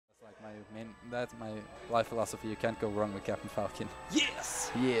that's my life philosophy. You can't go wrong with Captain Falcon.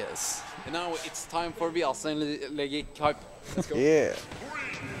 Yes! Yes. And now it's time for WiiAse and Legic hype. Let's go. Yeah.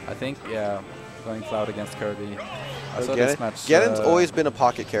 I think, yeah, going Cloud against Kirby. I saw this match. Ganon's always been a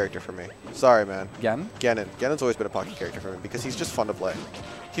pocket character for me. Sorry, man. Ganon? Ganon's always been a pocket character for me because he's just fun to play.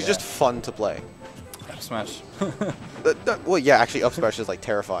 He's just fun to play. Up smash. Well, yeah, actually, up smash is like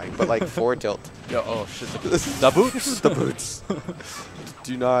terrifying, but like forward tilt. Yo, oh shit, the boots. The boots.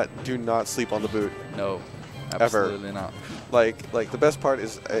 do not sleep on the boot. No, Ever. absolutely not. Like the best part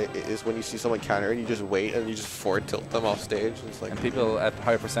is when you see someone counter and you just wait and you just forward tilt them off stage. And it's like, And people at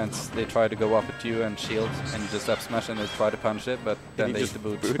higher percents, they try to go up at you and shield and just up smash and they try to punch it, but then they eat the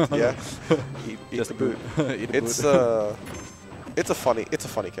boot. Yeah, eat Just the boot. Eat the It's boot. it's a funny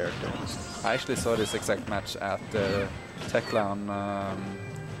character. I actually saw this exact match at Tech Clown.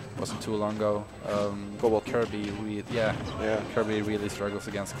 Wasn't too long ago. Kirby, Kirby really struggles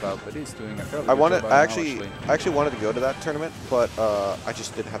against Cloud, but he's doing a fairly good job I actually wanted to go to that tournament, but I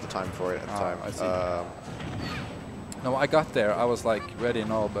just didn't have the time for it at the time. I see. No, I got there. I was like ready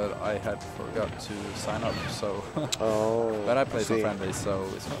and all, but I had forgot to sign up. So, but I played some friendlies, so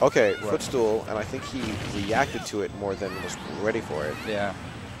it's okay. Footstool, and I think he reacted to it more than was ready for it. Yeah,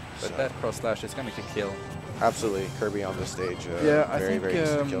 but that cross slash is gonna kill. Absolutely, Kirby on this stage. Yeah, I think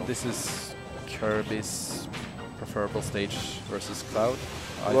this is Kirby's preferable stage versus Cloud.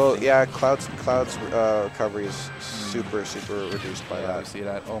 Yeah, Cloud's recovery is super reduced by that. You see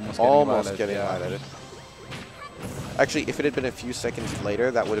that almost getting lighted. Actually, if it had been a few seconds later,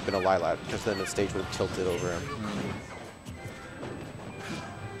 that would have been a Lilat, because then the stage would have tilted over him.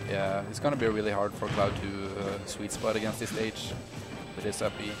 Yeah, it's going to be really hard for Cloud to sweet spot against this stage with his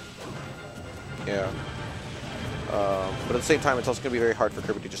up B. Yeah. But at the same time, it's also going to be very hard for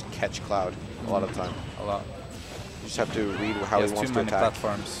Kirby to just catch Cloud a lot of the time. A lot. You just have to read how he wants to attack. Too many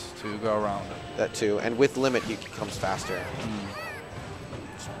platforms to go around. That too. And with limit, he becomes faster.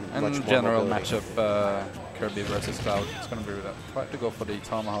 And general matchup, Kirby versus Cloud. It's going to be try to go for the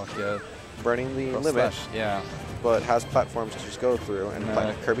Tomahawk. Burning the limit. Yeah. But has platforms to just go through, and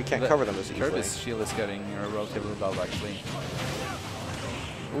Kirby can't cover them as easily. Kirby's shield is getting relatively low, actually.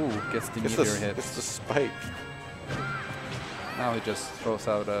 Ooh, gets the meteor hit. It's the spike. Now he just throws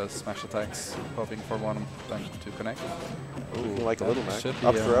out smash attacks, hoping for one of them to connect. Ooh, like a little Mac.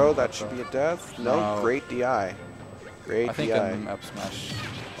 Up throw, that should be a death. No, great DI. Great DI. I think an up smash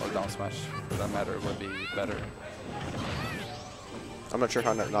or down smash, for that matter, would be better. I'm not sure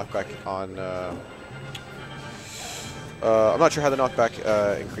how that knockback on. I'm not sure how the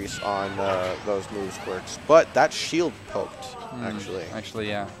knockback increase on those moves works, but that shield poked actually. Actually,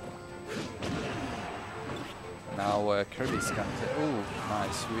 yeah. Now Kirby's got ooh,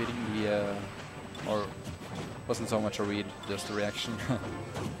 nice reading the or wasn't so much a read, just a reaction.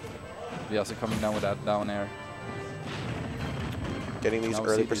 WiiAse coming down with that down air. Getting these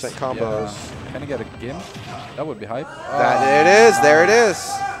early percent combos. Yeah. Can I get a gim? That would be hype. That it is. There it is.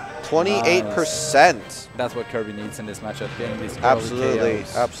 28%. Nice. That's what Kirby needs in this matchup. Getting these absolutely,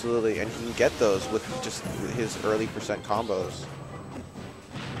 absolutely, and he can get those with just his early percent combos.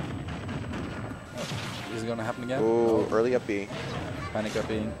 Is it gonna happen again? Ooh, early up B. Panic up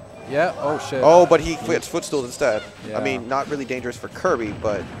B. Yeah. Oh shit. Oh, but he gets footstools instead. Yeah. I mean, not really dangerous for Kirby,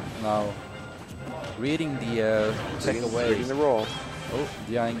 but no. Reading the take away. Reading the roll. Oh,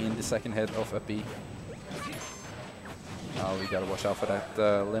 DIing in the second hit of up B. Oh, we gotta watch out for that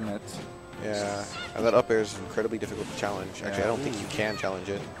limit. Yeah, and that up air is incredibly difficult to challenge. Actually, I don't think you can challenge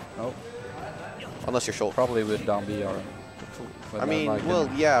it. Nope. Unless you're Schultz. Probably with down B or. I mean, like well,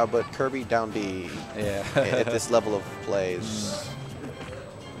 yeah, but Kirby down B. Yeah. At this level of plays.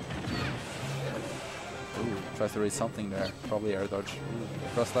 Ooh, tries to read something there. Probably air dodge. Ooh,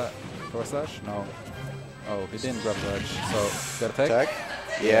 cross slash? No. Oh, he didn't grab the edge. So, got a tech?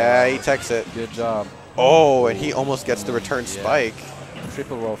 Yeah, he techs it. Good job. Oh, and he almost gets the return spike.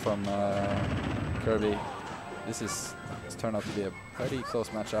 Triple roll from Kirby. It's turned out to be a pretty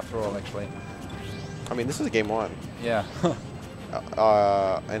close match after all, actually. I mean, this is a game 1. Yeah. Looking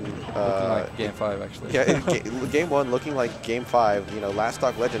like game 5, actually. Yeah, game 1 looking like game 5. You know, last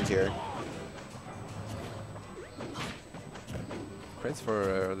stock legends here. Crates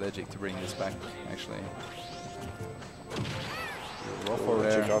for Legic to bring this back, actually. Roll for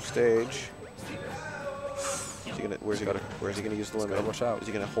Legic off stage. Where's he gonna use the limit? Watch out. Is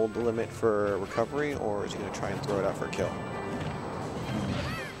he gonna hold the limit for recovery, or is he gonna try and throw it out for a kill?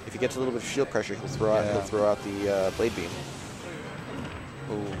 If he gets a little bit of shield pressure, he'll throw out the blade beam.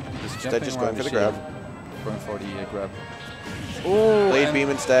 Ooh, instead, just going for the grab. Going for the grab. Ooh, blade beam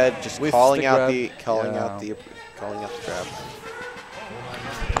instead, just calling out the grab.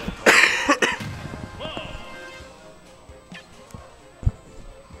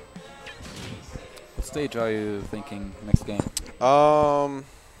 stage are you thinking next game? I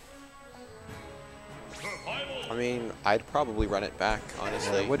mean, I'd probably run it back,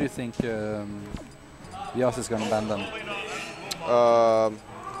 honestly. What do you think WiiAse is going to ban them?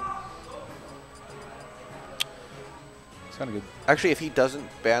 It's kind of good. Actually, if he doesn't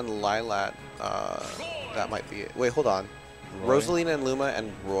ban Lilat, that might be it. Wait, hold on. Roy? Rosalina and Luma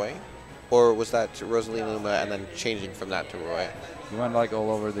and Roy? Or was that Rosalina and Luma and then changing from that to Roy? You went like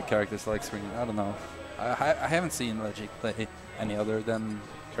all over the characters like screen. I don't know. I haven't seen Legic play any other than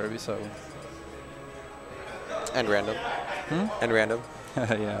Kirby, so... And random. And random.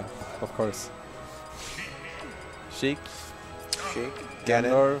 Yeah, of course. Sheik.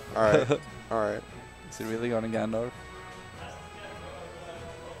 Ganon. Alright. Alright. Is he really going to Gandalf?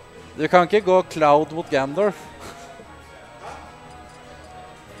 Du kan ikke gå Cloud mot Gandalf.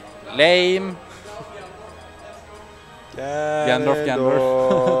 Lame. Ganondorf.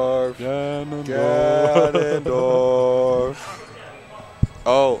 Ganondorf.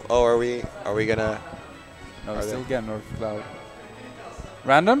 Oh, are we gonna? No, still Ganondorf Cloud.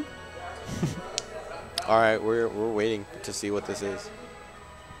 Random? All right, we're waiting to see what this is.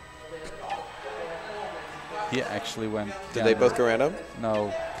 He actually went. Did they both go random?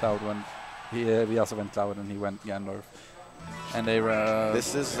 No, Cloud went. We also went Cloud and he went Ganondorf. And they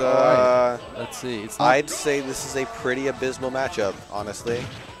this is let's see. It's not I'd say this is a pretty abysmal matchup, honestly.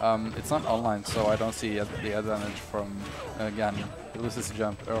 it's not online, so I don't see the advantage from Ganon. He loses a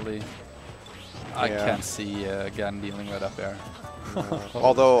jump early. I can't see Ganon dealing with up air.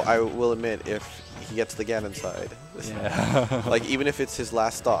 Although I will admit, if he gets the Ganon side, like even if it's his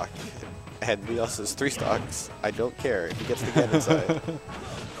last stock, and WiiAse's 3 stocks, I don't care if he gets the Ganon side.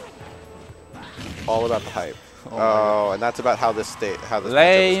 All about the hype. Oh, and that's about how this matchup is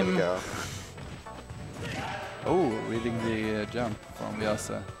gonna go. Oh, reading the jump from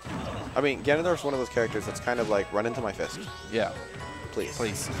WiiAse. I mean, Ganondorf's one of those characters that's kind of like run into my fist. Yeah.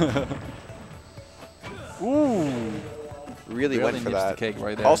 Please. Ooh. Really went for that. The cake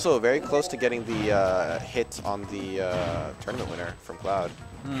right there. Also, very close to getting the hit on the tournament winner from Cloud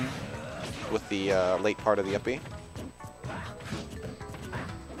with the late part of the uppy.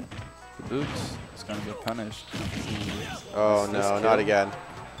 The boots is going to get punished. Oh no, not again.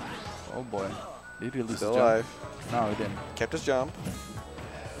 Oh boy. Did he lose Still his jump? alive. No, he didn't. Kept his jump.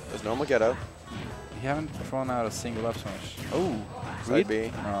 His normal get up. He haven't thrown out a single up smash. Oh, Side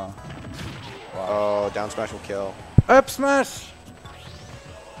B. Oh. Wow. Oh, down smash will kill. Up smash!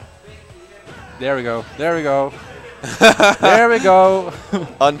 There we go. There we go. There we go.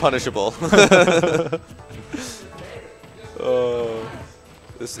 Unpunishable. Oh,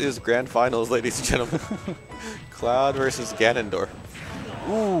 this is grand finals, ladies and gentlemen. Cloud versus Ganondorf.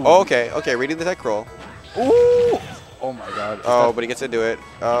 Ooh. Oh, okay, reading the tech roll. Ooh! Oh my god. Oh, but he gets into it.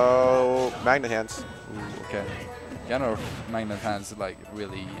 Oh, magnet hands. Ooh, okay. Ganondorf magnet hands is like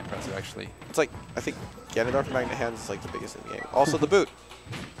really impressive actually. It's like, I think Ganondorf magnet hands is like the biggest in the game. Also the boot.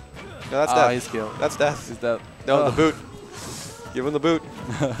 No, that's death. He's killed. That's death. He's dead. No, the boot. Give him the boot.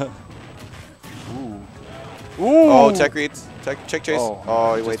 Ooh. Ooh. Oh, tech reads. Check chase.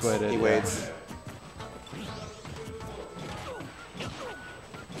 Oh, he waits. Waited, he waits.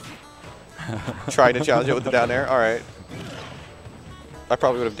 Trying to challenge it with the down air. All right. I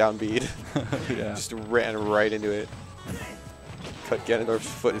probably would have down B'd. Yeah. Just ran right into it. Cut Ganondorf's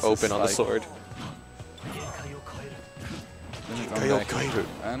foot open on the sword.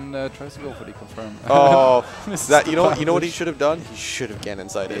 And tries to go for the confirm. Oh, that you know what he should have done? He should have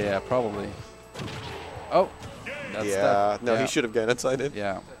Ganon-sided. Yeah, probably. Oh, that's he should have Ganon-sided.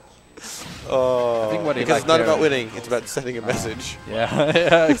 Yeah. Oh, I think what because it's not about winning; it's about sending a message. Yeah,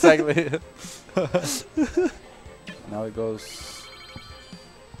 yeah, exactly. Now he goes.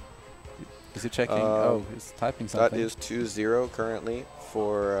 Is he checking? Oh, he's typing something. That is 2-0 currently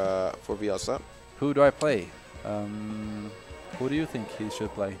for WiiAse. Who do I play? Who do you think he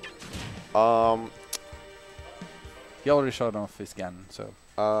should play? He already showed off his Ganon, so.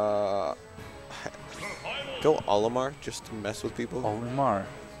 Go Olimar just to mess with people. Olimar.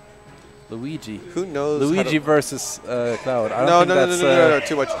 Luigi. Who knows? Luigi versus Cloud. I No, don't think that's,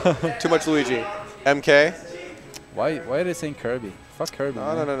 too much. Too much Luigi. MK. Why are they saying Kirby? Fuck Kirby.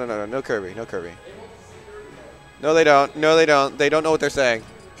 No Kirby. No Kirby. No, they don't. No, they don't. They don't know what they're saying.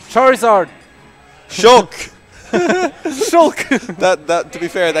 Charizard. Shulk. Shulk. that to be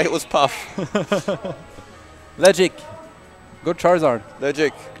fair, that was Puff. Legic. Go Charizard.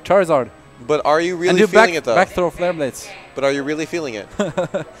 Legic. Charizard. But are you really and do feeling it though? Back throw flare blades. But are you really feeling it?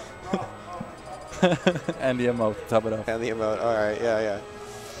 And the emote, top it off. And the emote. All right, yeah.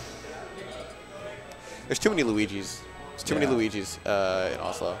 There's too many Luigis. There's too many Luigis in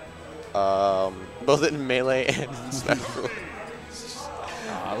Oslo. both in Melee and in Smash Bros.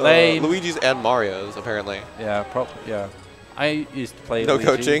 Luigi's and Mario's, apparently. Yeah, yeah. I used to play No Luigi.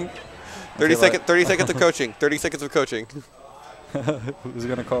 coaching. 30 seconds of coaching. 30 seconds of coaching. Who's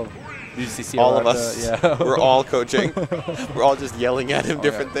gonna call? UCC all of us. Yeah. We're all coaching. We're all just yelling at him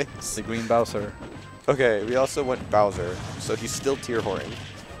different things. The green Bowser. Okay, we also went Bowser, so he's still tier whoring.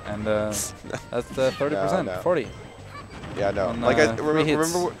 And that's the 30%, No. 40. Yeah, no. On, Like I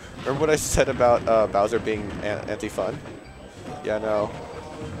remember what I said about Bowser being anti-fun. Yeah, no.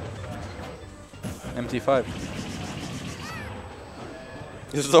 MT5.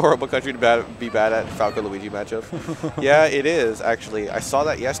 This is a horrible country to be bad at Falco Luigi matchup. Yeah, it is actually. I saw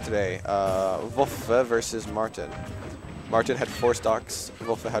that yesterday. Wolfe versus Martin. Martin had 4 stocks.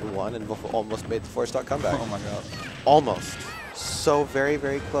 Wolfe had 1, and Wolfe almost made the 4-stock comeback. Oh my god. Almost. So very,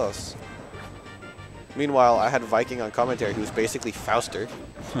 very close. Meanwhile, I had Viking on commentary, who was basically Fauster.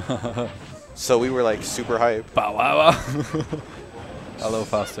 So we were like super hype. Bow wow wow. Hello,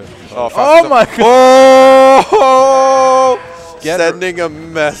 Fauster. Oh my god! Oh! Sending a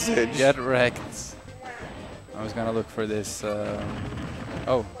message. Get wrecked. I was gonna look for this.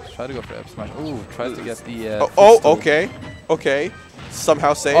 Oh, try to go for F smash. Ooh, try to get the. Okay. Okay.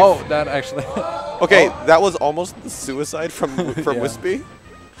 Somehow safe. Oh, that actually. Okay, that was almost the suicide from Wispy.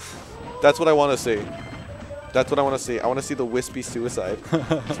 That's what I want to see. That's what I want to see. I want to see the Wispy suicide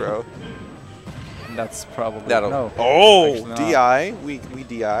throw. That's probably no. Oh, DI. We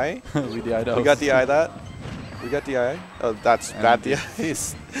DI. We DI. We got DI that. We got DI. Oh, that's and bad DI.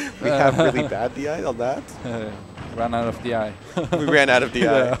 We have really bad DI on that. Ran out of DI. We ran out of DI.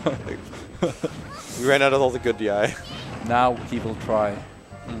 Yeah. We ran out of all the good DI. Now he will try.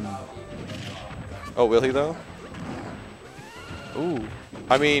 Oh, will he though? Ooh.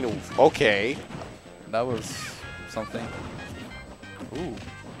 I mean, okay. That was something. Ooh.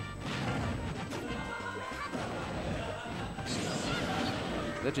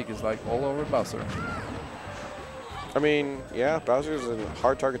 Legic is like all over Bowser. I mean, yeah, Bowser's a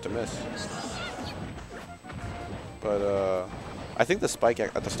hard target to miss. But I think the spike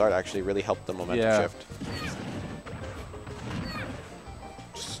at the start actually really helped the momentum shift.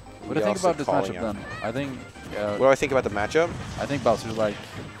 What do you think about this matchup then? I think. What do I think about the matchup? I think Bowser's like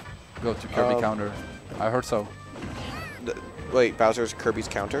go to Kirby counter. I heard so. Wait, Bowser's Kirby's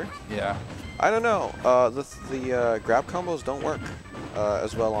counter? Yeah. I don't know. The grab combos don't work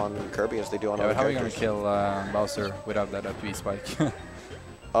as well on Kirby as they do on other characters. How are you gonna kill Bowser without that up-B spike?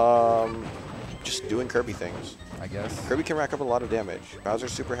 Just doing Kirby things, I guess. Kirby can rack up a lot of damage.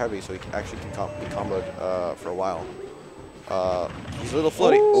 Bowser's super heavy, so he actually can be comboed for a while. He's a little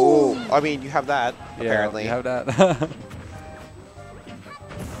floaty. Oh, I mean, you have that, apparently. You have that.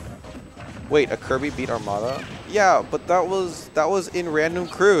 Wait, a Kirby beat Armada? Yeah, but that was in Random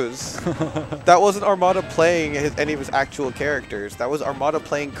Cruise. That wasn't Armada playing any of his actual characters. That was Armada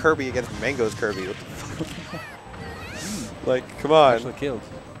playing Kirby against Mango's Kirby. What the fuck? Like, come on. Actually killed.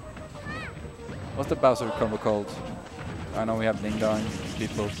 What's the Bowser combo called? I know we have Ding Dong,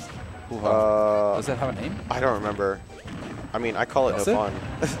 people. Does that have a name? I don't remember. I mean, I call it no fun.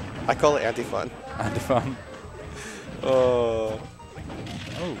 I call it anti-fun. Anti-fun. Oh.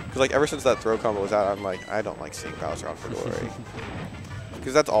 Because like ever since that throw combo was out, I'm like, I don't like seeing Bowser on for glory.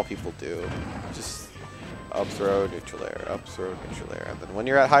 Because that's all people do. Just up throw, neutral air, up throw, neutral air. And then when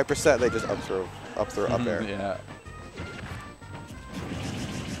you're at high percent, they just up throw, up air. Yeah.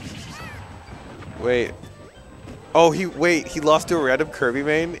 Wait. Oh, he lost to a random Kirby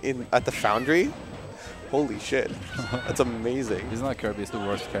main at the Foundry? Holy shit. That's amazing. Isn't that Kirby is the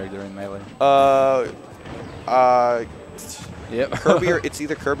worst character in Melee? Yep. It's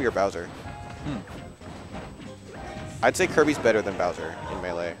either Kirby or Bowser. I'd say Kirby's better than Bowser in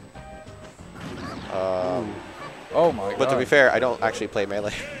Melee. Oh my god. But to be fair, I don't actually play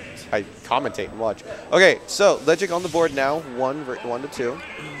Melee. I commentate and watch. Okay, so Legic on the board now, 1 to 2.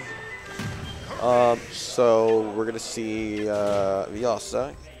 So we're gonna see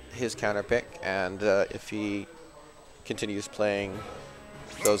WiiAse, his counter pick, and if he continues playing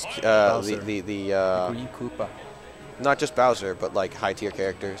those Green Koopa. Not just Bowser, but like high tier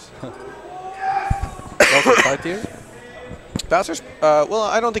characters. Bowser's high tier? Bowser's well,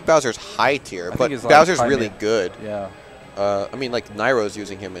 I don't think Bowser's high tier, but Bowser's like really good. Yeah. I mean, like Nairo's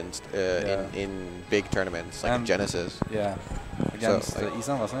using him in big tournaments, like in Genesis. Yeah. Against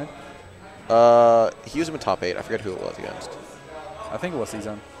Izan, wasn't it? He used him in top 8. I forget who it was against. I think it was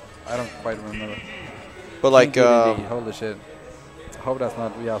Izan. I don't quite remember. But like, holy shit. I hope that's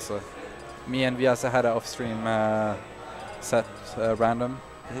not WiiAse. Me and WiiAse had an off-stream set random,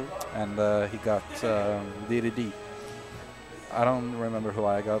 and he got DDD. I don't remember who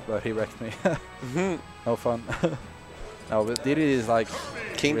I got, but he wrecked me. No fun. No, but DDD is like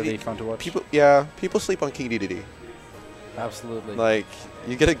really fun to watch. People sleep on King DDD. Absolutely. Like,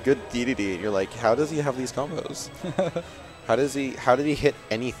 you get a good DDD, and you're like, how does he have these combos? How did he hit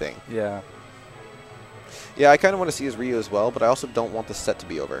anything? Yeah. Yeah, I kind of want to see his Ryu as well, but I also don't want the set to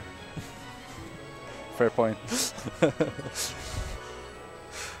be over. Fair point.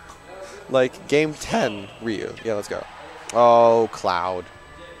 Like, game 10, Ryu. Yeah, let's go. Oh, Cloud.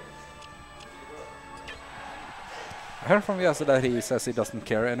 I heard from WiiAse that he says he doesn't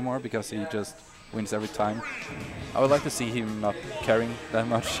care anymore because he just wins every time. I would like to see him not caring that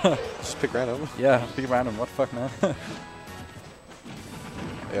much. Just pick random. Yeah, pick random. What the fuck, man?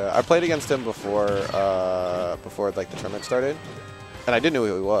 Yeah, I played against him before like the tournament started, and I didn't know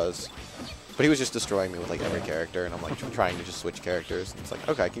who he was, but he was just destroying me with like every character, and I'm like trying to just switch characters. It's like,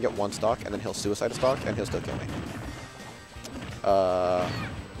 okay, I can get one stock, and then he'll suicide a stock, and he'll still kill me.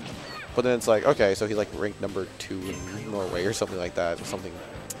 But then it's like, okay, so he's like ranked number 2 in Norway or something like that, or something.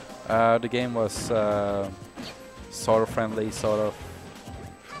 The game was sort of friendly, sort of.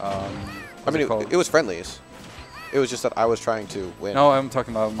 I mean, it was friendlies. It was just that I was trying to win. No, I'm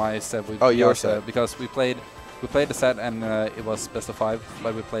talking about my set. Oh, your set. Because we played the set and it was best of 5,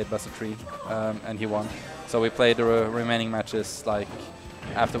 but we played best of 3, and he won. So we played the remaining matches like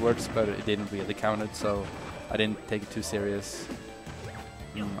afterwards, but it didn't really count it, so I didn't take it too serious.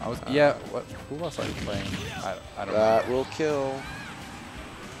 I was who was I playing? I don't know. That will kill.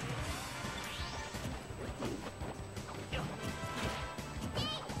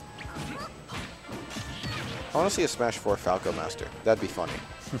 I want to see a Smash 4 Falco Master. That'd be funny.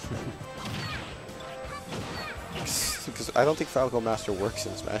 Because I don't think Falco Master works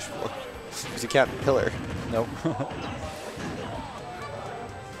in Smash 4. Because you can't pillar. Nope.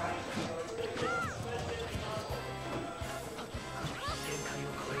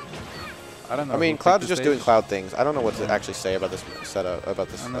 I don't know. I mean, Cloud's just doing Cloud things. I don't know what to actually say about this setup, about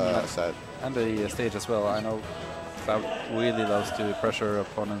this set. And the stage as well. I know Cloud really loves to pressure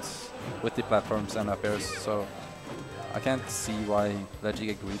opponents with the platforms and up airs, so I can't see why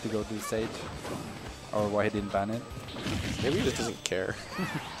Legic agreed to go to the stage, or why he didn't ban it. Maybe he just doesn't care.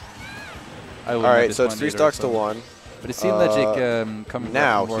 Alright, so it's 3 stocks to 1. But it's seen Legic coming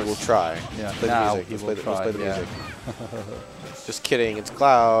now he will try. Yeah, play now the music. he will try. Let's play the music. Just kidding, it's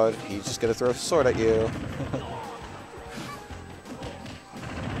Cloud. He's just gonna throw a sword at you.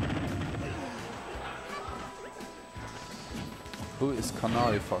 Who is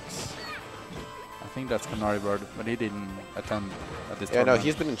Canary Fox? I think that's Canary Bird, but he didn't attend at this tournament. No,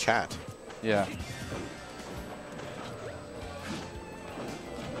 he's been in chat. Yeah.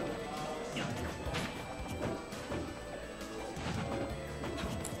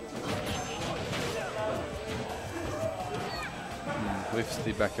 Whiffs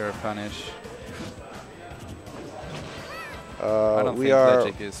the back air punish. I don't think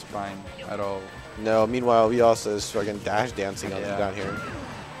Legic is fine at all. No, meanwhile, WiiAse is fucking dash dancing on down here.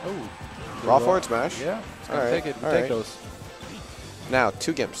 Oh. Raw forward smash? Yeah. Alright. Take it. Take those. Now,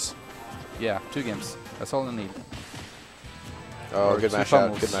 2 gimps. Yeah, 2 games. That's all I need. Oh, good mash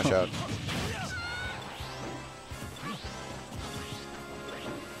out. Good mash out.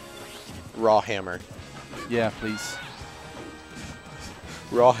 Raw hammer. Yeah, please.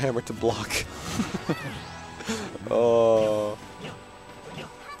 Raw hammer to block. Oh.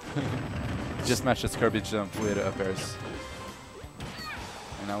 Just matches Kirby jump with up airs.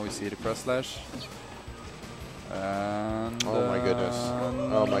 And now we see the cross slash. And oh my goodness.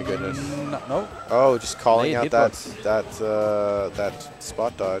 Oh my goodness. No. Oh, just calling out that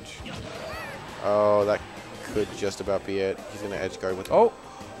spot dodge. Oh, that could just about be it. He's gonna edge guard with. Oh.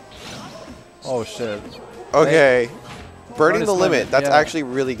 Oh shit. Okay. Burning the limit. That's actually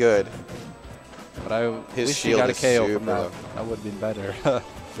really good. But I wish he got a KO from that. That would have been better.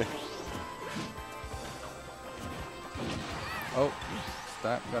 Oh, is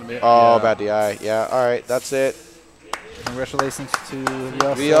that gonna be it? Oh, bad DI. Yeah, alright, that's it. Congratulations to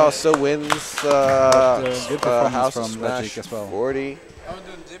WiiAse. WiiAse wins good House from Smash Legic as well. 40.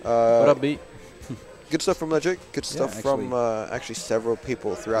 What up, B? Good stuff from Legic. Good stuff from actually several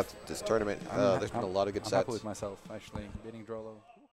people throughout this tournament. There's been a lot of good sets. I'm happy with myself, actually. Beating Drolo.